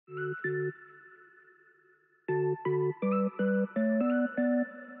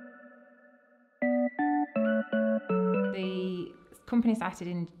company started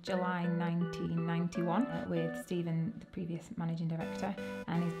in July 1991 with Stephen, the previous managing director,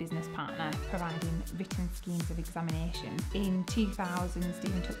 and his business partner, providing written schemes of examination. In 2000,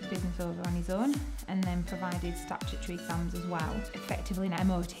 Stephen took the business over on his own and then provided statutory exams as well, effectively an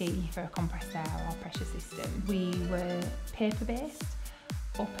MOT for a compressed air or pressure system. We were paper-based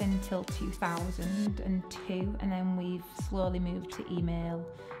up until 2002, and then we've slowly moved to email,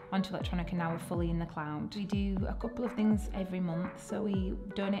 onto electronic, and now we're fully in the cloud. We do a couple of things every month. So we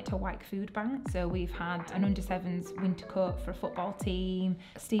donate to a Wyke food bank. So we've had an under-7s winter coat for a football team.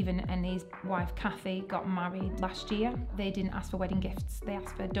 Stephen and his wife Kathy got married last year. They didn't ask for wedding gifts, they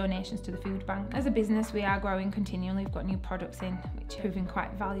asked for donations to the food bank. As a business, we are growing continually. We've got new products in, which are proving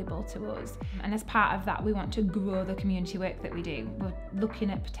quite valuable to us. And as part of that, we want to grow the community work that we do. We're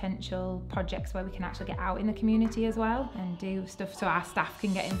looking at potential projects where we can actually get out in the community as well and do stuff so our staff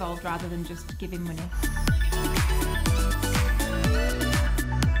can get involved rather than just giving money.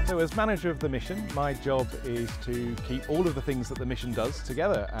 So as manager of the mission, my job is to keep all of the things that the mission does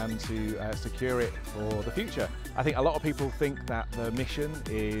together and to secure it for the future. I think a lot of people think that the mission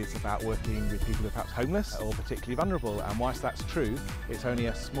is about working with people who are perhaps homeless or particularly vulnerable, and whilst that's true, it's only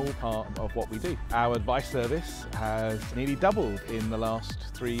a small part of what we do. Our advice service has nearly doubled in the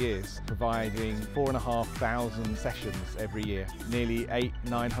last 3 years, providing 4,500 sessions every year, nearly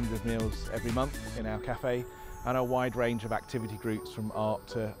 900 meals every month in our cafe, and a wide range of activity groups from art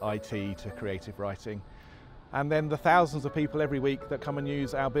to IT to creative writing. And then the thousands of people every week that come and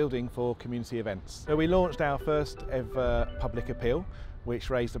use our building for community events. So we launched our first ever public appeal,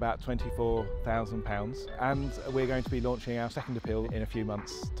 which raised about £24,000, and we're going to be launching our second appeal in a few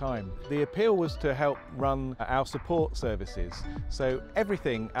months' time. The appeal was to help run our support services, so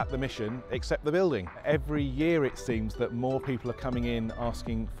everything at the mission except the building. Every year it seems that more people are coming in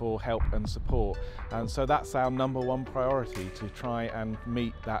asking for help and support, and so that's our #1 priority, to try and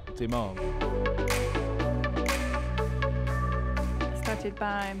meet that demand. Started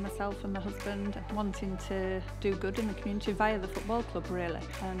by myself and my husband wanting to do good in the community via the football club really,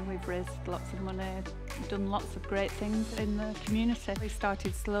 and we've raised lots of money, done lots of great things in the community. We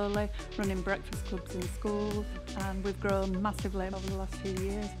started slowly running breakfast clubs in schools, and we've grown massively over the last few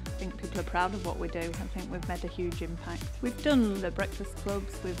years. I think people are proud of what we do. I think we've made a huge impact. We've done the breakfast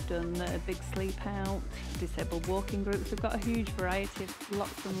clubs, we've done the big sleep out, disabled walking groups. We've got a huge variety of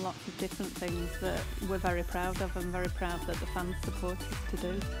lots and lots of different things that we're very proud of, and very proud that the fans support us to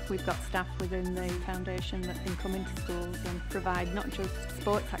do. We've got staff within the foundation that can come into schools and provide not just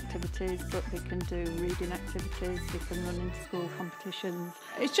sports activities, but they can do reading activities, they can run into school competitions.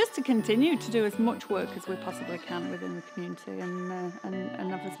 It's just to continue to do as much work as we possibly can within the community, and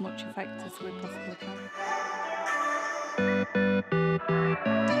have as much effect as we possibly can.